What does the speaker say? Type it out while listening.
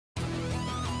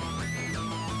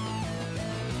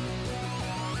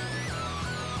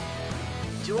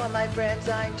To all my friends,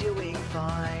 I'm doing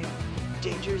fine.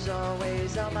 Danger's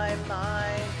always on my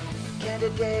mind.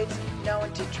 Candidates, no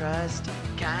one to trust.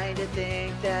 Kinda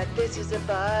think that this is a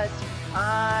bust.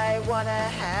 I wanna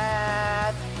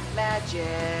have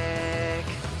magic.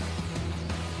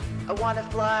 I wanna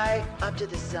fly up to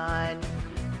the sun.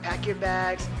 Pack your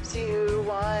bags, see who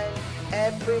won.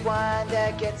 Everyone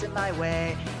that gets in my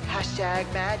way,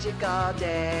 hashtag magic all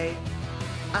day.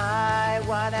 I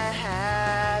wanna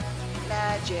have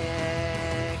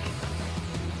magic.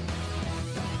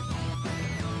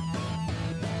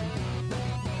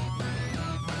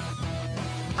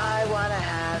 I wanna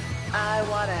have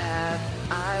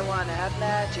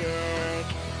magic.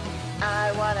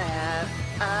 I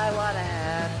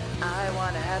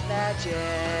wanna have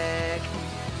magic.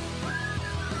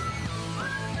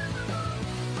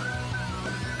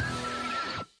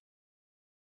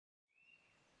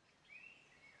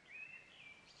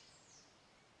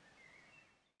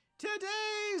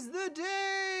 Today's the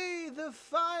day! The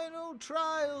final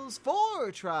trials,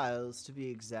 4 trials to be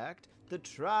exact. The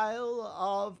trial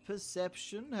of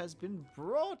perception has been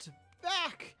brought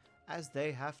back as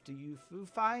they have to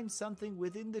find something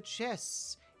within the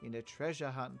chests in a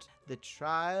treasure hunt. The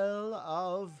trial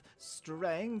of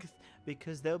strength,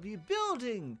 because they'll be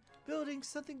building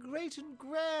something great and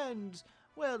grand.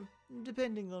 Well,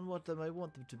 depending on what they might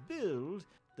want them to build.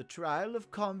 The trial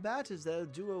of combat, as they'll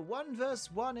do a 1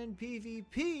 vs 1 in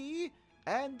PvP.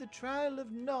 And the trial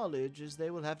of knowledge, as they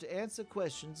will have to answer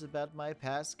questions about my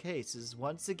past cases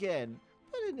once again,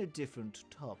 but in a different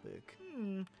topic.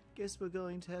 Guess we're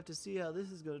going to have to see how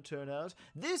this is going to turn out.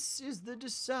 This is the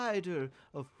decider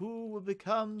of who will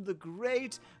become the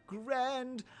great,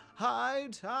 grand,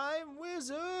 high-time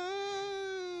wizard.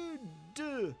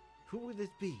 Who will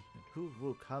it be, and who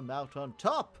will come out on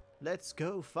top? Let's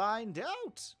go find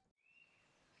out.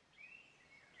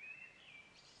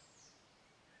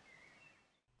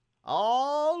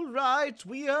 All right,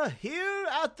 we are here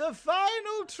at the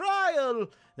final trial.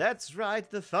 That's right,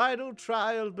 the final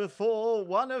trial before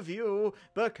one of you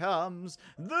becomes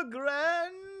the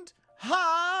Grand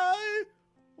High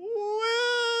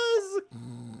Wizard.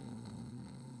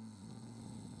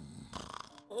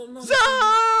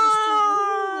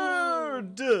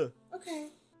 Okay.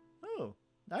 Oh,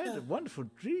 I had a wonderful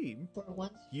dream. For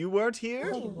once. You weren't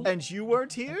here, and you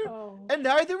weren't here, and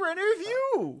neither were any of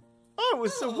you. Oh, it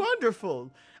was so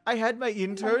wonderful. I had my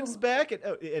interns back. And,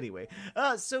 anyway,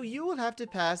 so you will have to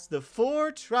pass the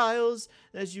 4 trials,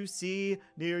 as you see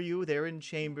near you. They're in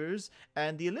chambers,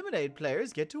 and the eliminated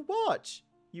players get to watch.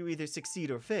 You either succeed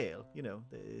or fail. You know,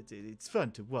 it's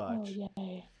fun to watch. Oh,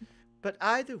 yay. But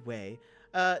either way,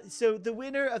 so the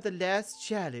winner of the last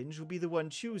challenge will be the one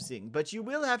choosing. But you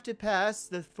will have to pass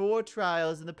the 4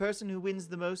 trials, and the person who wins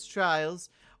the most trials,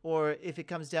 or if it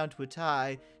comes down to a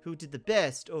tie, who did the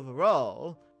best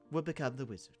overall, will become the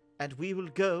wizard. And we will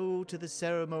go to the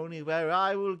ceremony where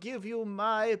I will give you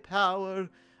my power.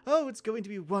 Oh, it's going to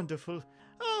be wonderful.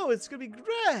 Oh, it's going to be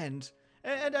grand.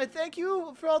 And I thank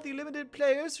you for all the eliminated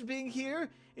players for being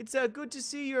here. It's good to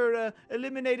see your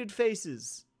eliminated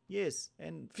faces. Yes,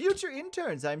 and future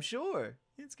interns, I'm sure.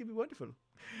 It's going to be wonderful.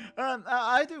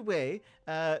 Either way,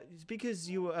 because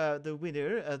you are the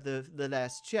winner of the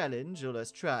last challenge or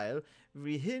last trial,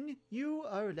 Rihin, you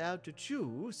are allowed to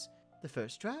choose the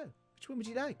first trial. Which one would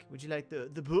you like? Would you like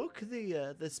the book,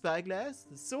 the spyglass,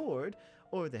 the sword,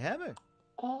 or the hammer?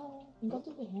 Go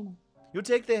to the hammer. You'll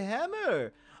take the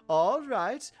hammer. All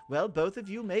right. Well, both of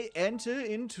you may enter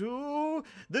into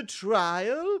the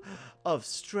trial of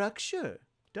structure.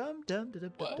 Dum dum da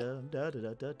dum dum da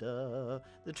da da da.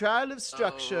 The trial of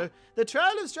structure. The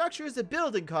trial of structure is a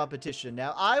building competition.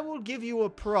 Now, I will give you a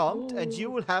prompt, and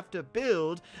you will have to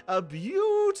build a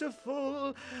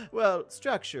beautiful, well,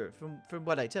 structure from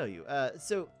what I tell you.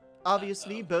 So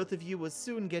obviously, both of you will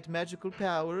soon get magical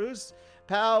powers,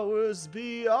 powers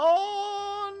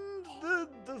beyond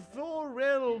the 4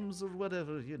 realms or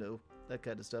whatever, you know, that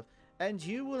kind of stuff. And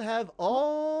you will have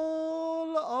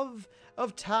all of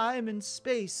time and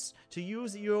space to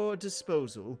use at your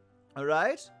disposal. All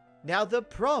right? Now, the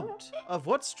prompt of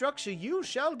what structure you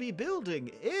shall be building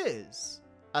is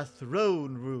a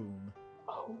throne room.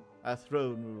 Oh. A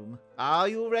throne room. Are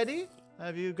you ready?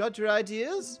 Have you got your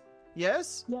ideas?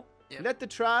 Yes? Yep. Let the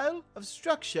trial of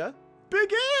structure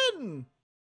begin!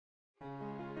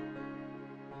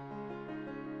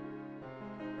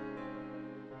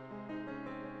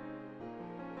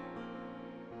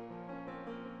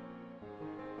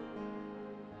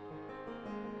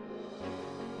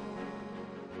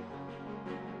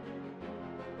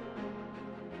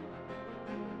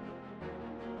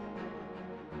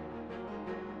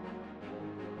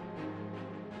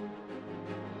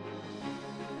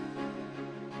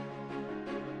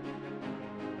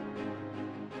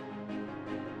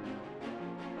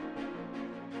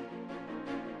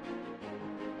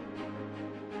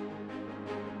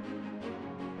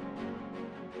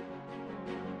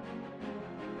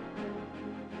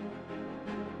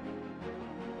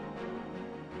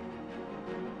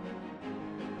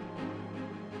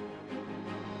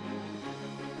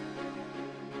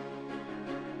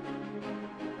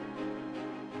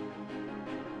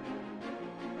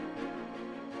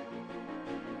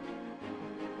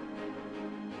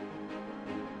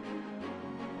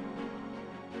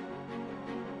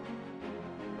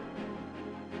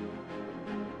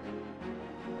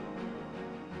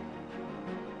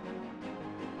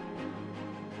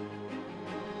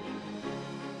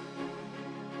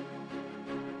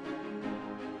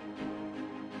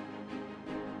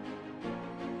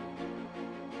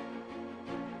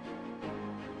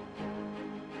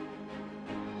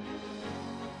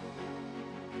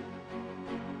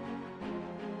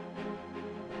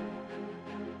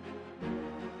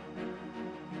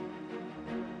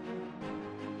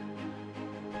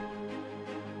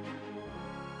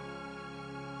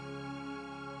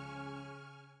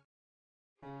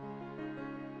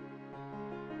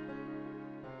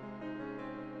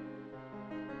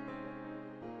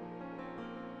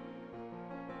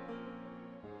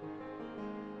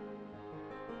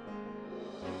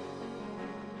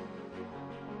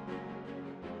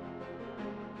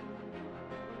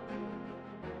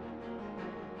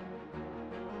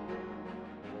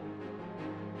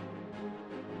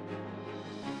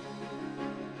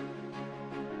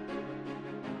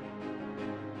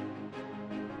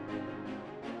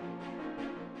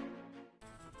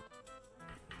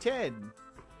 10,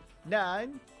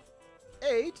 9,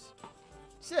 8,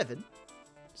 7,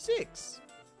 6,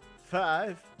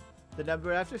 5, the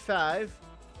number after 5,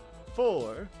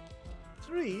 4,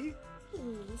 3,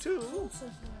 2,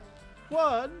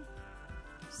 1,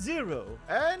 0,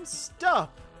 and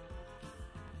stop.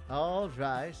 All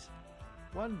right.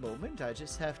 One moment, I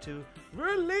just have to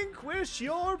relinquish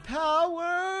your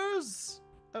powers.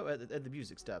 Oh, and the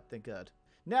music stopped, thank God.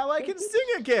 Now I can sing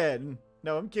again.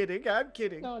 No, I'm kidding,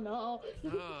 No.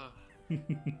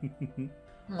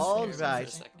 All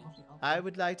right. I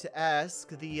would like to ask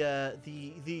the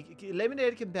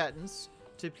eliminated combatants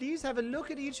to please have a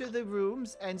look at each of the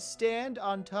rooms and stand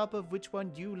on top of which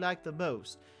one you like the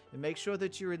most. And make sure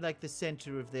that you're in, like, the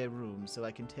center of their room so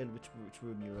I can tell which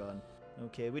room you're on.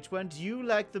 Okay, which one do you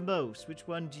like the most? Which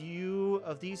one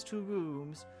of these two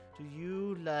rooms, do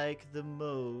you like the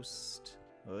most?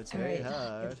 Oh, it's very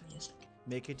hard.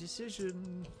 Make a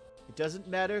decision. It doesn't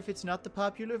matter if it's not the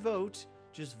popular vote.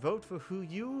 Just vote for who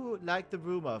you like the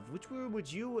room of. Which room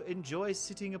would you enjoy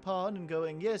sitting upon and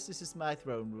going, yes, this is my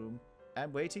throne room?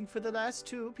 I'm waiting for the last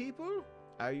two people.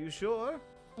 Are you sure?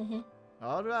 Mm-hmm.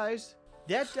 All right.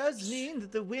 That does mean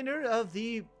that the winner of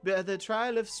the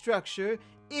trial of structure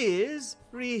is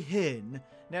Rihin.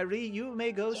 Now, you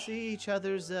may go see each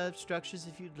other's structures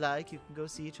if you'd like. You can go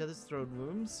see each other's throne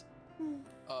rooms.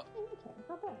 Okay,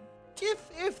 not bad.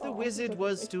 If the wizard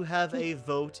was to have a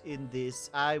vote in this,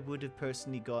 I would have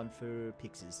personally gone for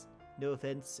Pixes. No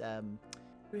offense.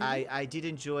 Really? I did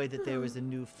enjoy that there was a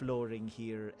new flooring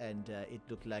here, and it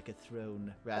looked like a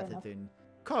throne rather than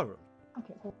coral.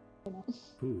 Okay, fair enough.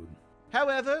 Food.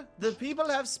 However, the people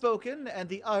have spoken, and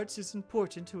the arts is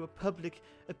important to a public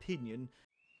opinion.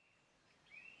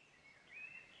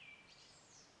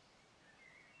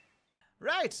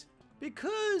 Right!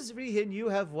 Because, Rihin, you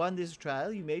have won this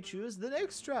trial, you may choose the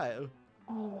next trial.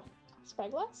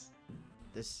 Spyglass?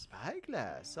 The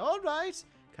spyglass. All right.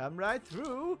 Come right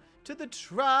through to the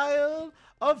trial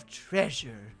of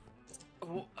treasure.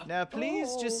 Now,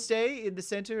 please just stay in the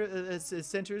center, as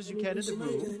center as you can in the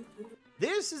room.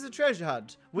 This is a treasure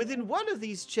hunt. Within one of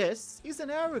these chests is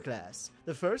an hourglass.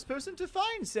 The first person to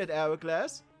find said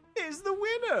hourglass is the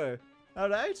winner. All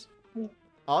right?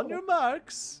 On your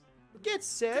marks, get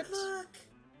set,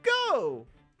 go.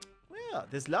 Well,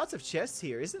 there's lots of chests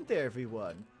here, isn't there,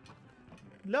 everyone?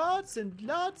 Lots and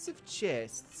lots of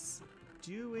chests.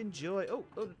 Do enjoy. Oh,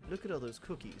 look at all those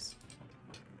cookies.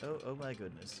 Oh my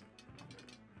goodness.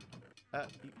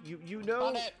 You know.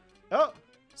 On it. Oh,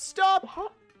 stop!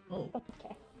 Oh,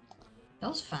 Okay. that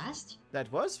was fast. That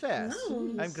was fast.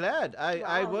 Nice. I'm glad.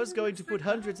 I was going to put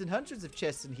hundreds and hundreds of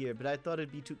chests in here, but I thought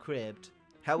it'd be too cramped.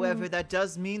 However, that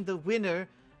does mean the winner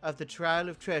of the Trial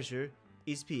of Treasure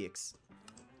is Pix.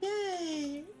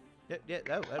 Yay! Don't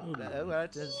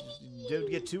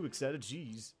get too excited,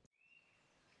 jeez.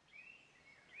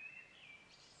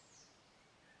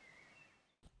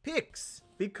 Pix,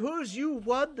 because you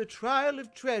won the Trial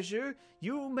of Treasure,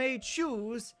 you may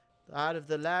choose out of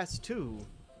the last two.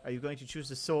 Are you going to choose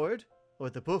the sword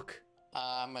or the book?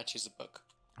 I'm gonna choose a book.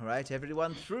 All right,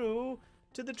 everyone through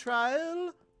to the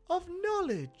Trial of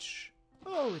Knowledge.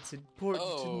 Oh, it's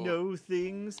important to know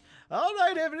things. All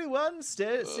right, everyone,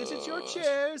 sit at your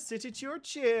chairs, sit at your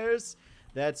chairs.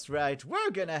 That's right, we're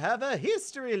gonna have a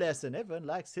history lesson. Everyone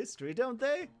likes history, don't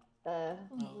they? I'm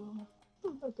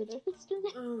not good at history.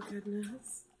 Oh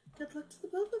goodness. Good luck to the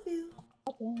both of you.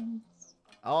 Thanks.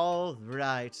 All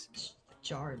right. The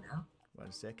jar now.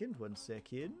 1 second, 1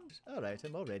 second. All right,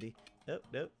 I'm all ready. Oh,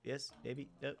 no, yes, maybe,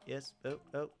 oh, yes,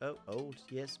 oh,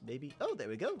 yes, maybe. Oh, there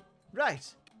we go. Right.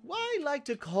 Why I like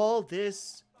to call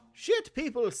this Shit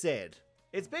People Said.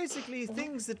 It's basically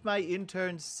things that my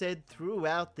interns said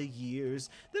throughout the years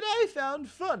that I found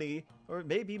funny, or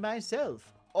maybe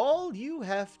myself. All you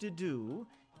have to do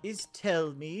is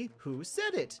tell me who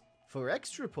said it. For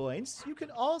extra points, you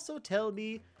can also tell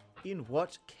me in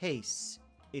what case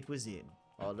it was in.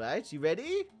 All right, you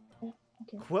ready?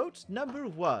 Okay. Quote number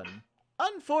 1.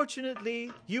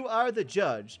 Unfortunately, you are the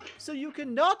judge, so you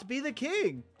cannot be the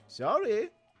king. Sorry.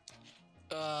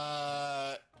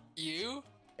 You?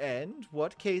 And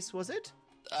what case was it?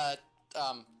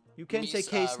 You can me, say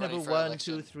case running number for 1,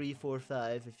 election. 2, 3, 4,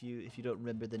 5 if you don't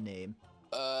remember the name.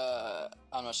 I'm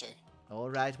not sure. All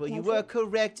right, well, you That's were it.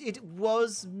 correct. It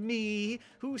was me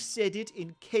who said it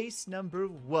in case number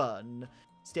 1.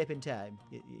 Step in time.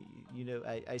 You know,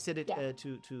 I said it Yeah.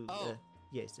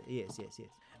 yes.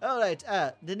 All right,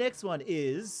 the next one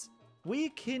is, we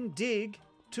can dig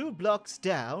 2 blocks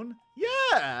down.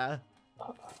 Yeah!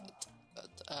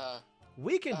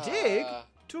 We can dig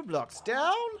 2 blocks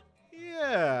down?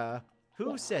 Yeah.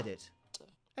 Who said it?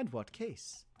 And what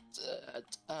case?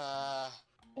 I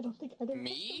don't think either of us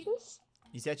Me? know this.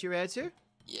 Is that your answer?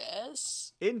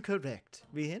 Yes. Incorrect.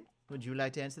 Rihan, would you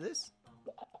like to answer this?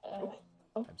 Oh.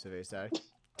 I'm so very sorry.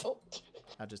 Oh.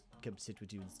 I'll just come sit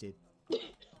with you instead.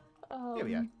 Um, Here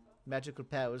we are. Magical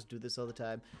powers do this all the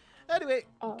time. Anyway,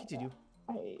 Uh, continue.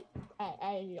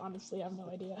 I honestly have no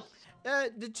idea.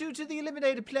 To the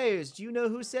eliminated players, do you know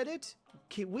who said it?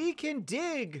 We can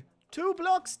dig 2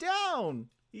 blocks down.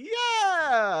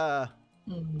 Yeah.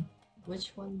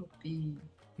 Which one would be?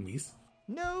 Niece?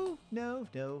 No.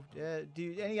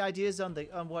 Any ideas on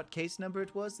what case number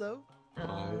it was though?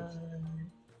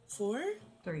 4?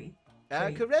 3.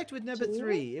 Correct with number 2?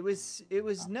 3. It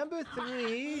was number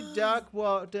 3.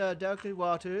 Darkly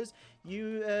Waters.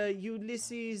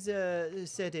 Ulysses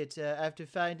said it after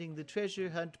finding the treasure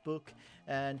hunt book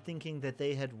and thinking that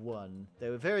they had won. They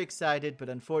were very excited, but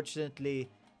unfortunately,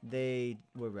 they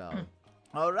were wrong.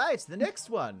 All right, the next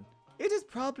one. It is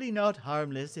probably not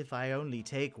harmless if I only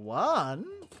take 1.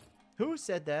 Who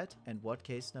said that, and what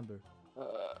case number?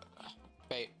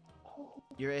 Wait.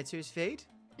 Your answer is Fate?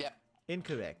 Yeah.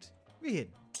 Incorrect. Rihan?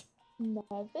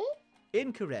 11?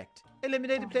 Incorrect.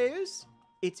 Eliminated players?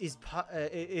 It is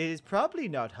probably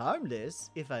not harmless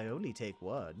if I only take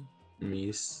 1.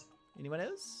 Niece? Anyone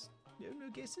else? No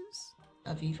guesses?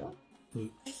 Aviva?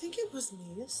 I think it was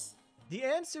Niece. The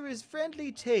answer is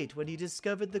Friendly Tate when he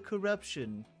discovered the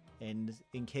corruption. And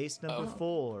in case number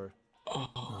 4.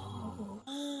 Oh.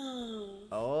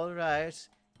 All right.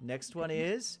 Next one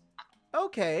is...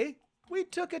 Okay, we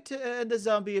took it and the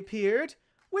zombie appeared.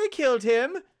 We killed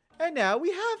him, and now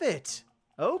we have it.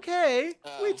 Okay,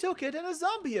 we took it and a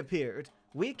zombie appeared.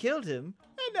 We killed him,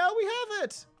 and now we have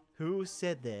it. Who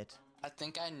said that? I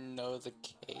think I know the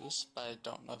case, but I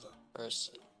don't know the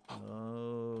person.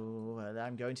 Oh, well,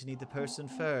 I'm going to need the person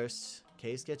first.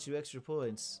 Case gets you extra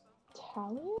points.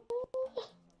 Talia?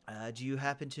 Do you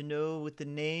happen to know what the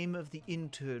name of the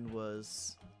intern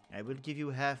was? I will give you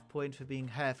a half point for being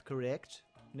half correct.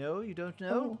 No, you don't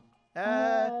know?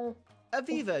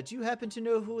 Aviva, do you happen to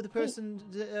know who the person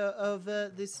of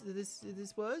this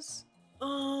was?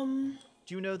 Do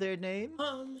you know their name?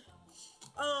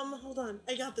 Hold on.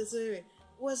 I got this. Wait.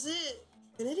 Was it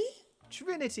Trinity?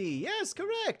 Trinity, yes,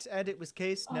 correct. And it was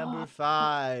case number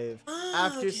 5.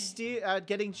 After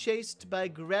getting chased by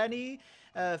Granny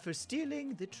for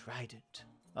stealing the trident.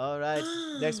 All right,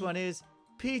 next one is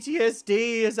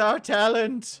PTSD is our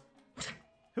talent.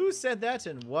 Who said that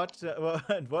and what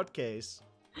case?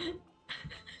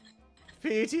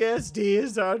 PTSD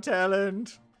is our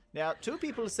talent. Now, 2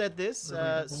 people said this,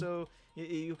 so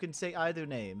you can say either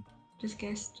name. Just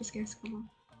guess. Come on.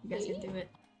 You guys can do it.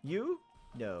 You?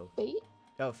 No. Fate?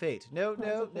 Oh, Fate. No,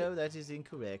 Fate. that is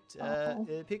incorrect.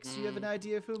 Pix, do you have an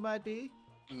idea of who it might be?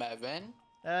 Mevin?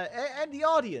 And the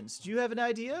audience, do you have an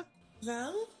idea?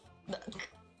 Val?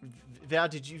 Val,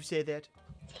 did you say that?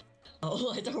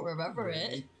 Oh, I don't remember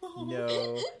it.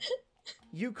 No.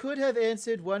 You could have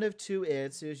answered one of 2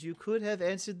 answers. You could have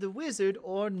answered the wizard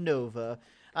or Nova.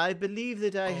 I believe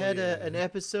that I had an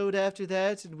episode after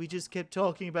that, and we just kept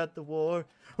talking about the war.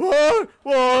 War!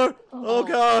 Oh,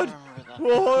 God!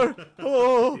 War!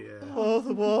 Oh! Yeah. Oh,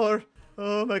 the war!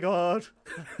 Oh, my God!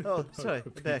 Oh, sorry,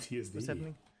 I'm back. PTSD. What's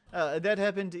happening? That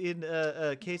happened in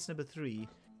case number 3.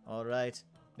 All right.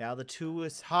 Now the 2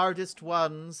 hardest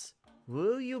ones.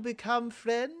 Will you become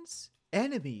friends?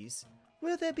 Enemies?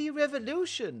 Will there be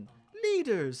revolution?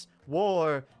 Leaders?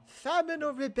 War? Famine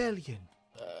or rebellion?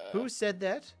 Who said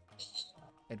that?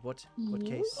 And what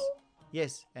case?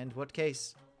 Yes, and what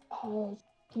case? Can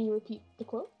you repeat the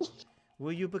quote?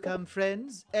 Will you become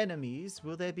friends? Enemies?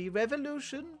 Will there be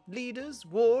revolution? Leaders?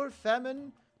 War?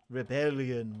 Famine?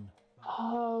 Rebellion?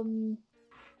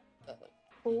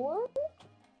 4?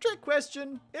 Trick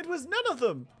question. It was none of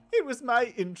them. It was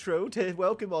my intro to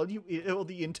welcome all the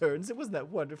interns. It wasn't that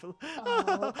wonderful.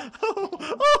 Oh,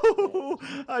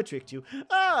 I tricked you.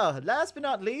 Last but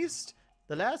not least,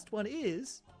 the last one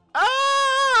is... Oh,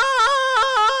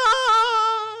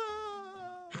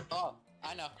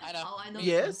 I know. Oh, I know.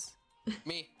 Yes?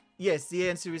 Me. Yes, the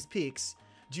answer is Peaks.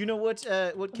 Do you know what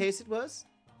case it was?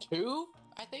 2,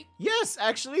 I think? Yes,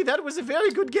 actually, that was a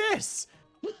very good guess.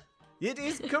 It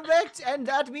is correct, and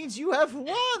that means you have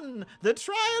won the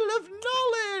trial of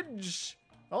knowledge.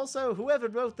 Also, whoever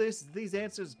wrote these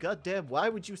answers, goddamn, why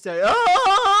would you say, I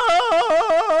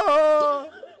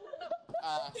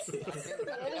think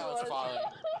I was following.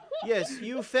 Yes,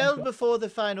 you fell before the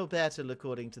final battle,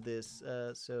 according to this.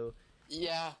 So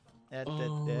Yeah.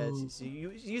 so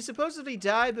you supposedly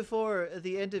die before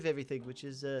the end of everything, which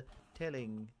is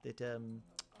telling that.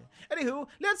 Anywho,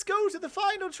 let's go to the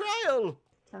final trial.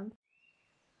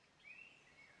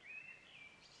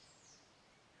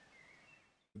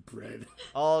 bread.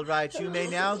 All right, you may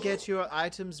now get your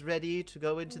items ready to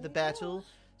go into the battle.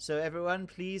 So everyone,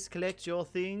 please collect your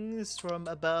things from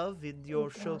above in your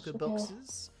gosh, shulker okay.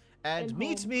 boxes. And And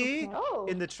meet home. me Okay. Oh,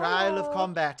 in the trial of hello.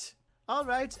 combat. All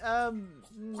right,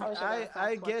 wish I got a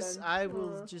I fast guess weapon. I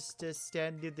will just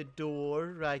stand near the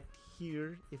door right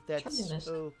here, if that's Tremendous.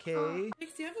 okay.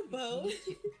 Nick, do you have a bow?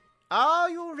 Are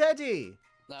you ready?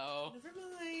 No. Never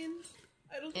mind.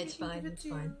 I don't think It's I can fine, give it it's to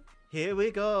fine. Here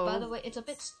we go. By the way, it's a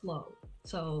bit slow,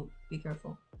 so be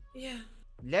careful. you. Yeah.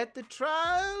 Let the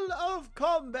trial of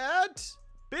combat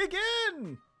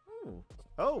begin!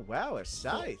 Oh, wow, a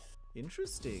scythe.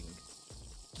 Interesting.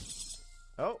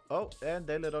 Oh, and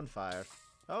they lit on fire.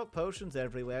 Oh, potions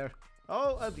everywhere.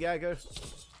 Oh, a dagger.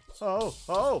 Oh,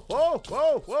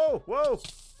 whoa.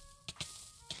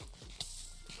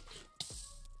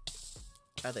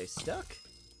 Are they stuck?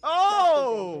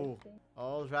 Oh!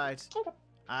 All right.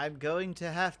 I'm going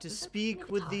to have to speak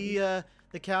with the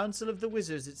Council of the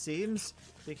Wizards, it seems,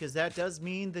 because that does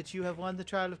mean that you have won the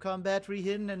Trial of Combat,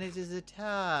 Rihin, and it is a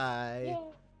tie.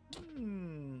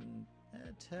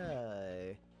 A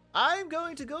tie. I'm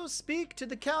going to go speak to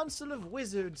the Council of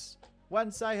Wizards.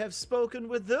 Once I have spoken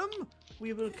with them,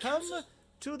 we will come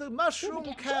to the Mushroom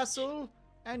Castle,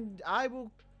 and I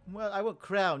will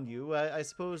crown you. I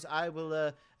suppose I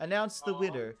will announce the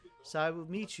winner. So I will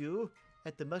meet you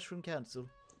at the Mushroom Castle.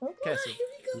 Okay. Castle.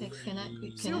 Can I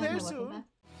See you have there my soon. weapon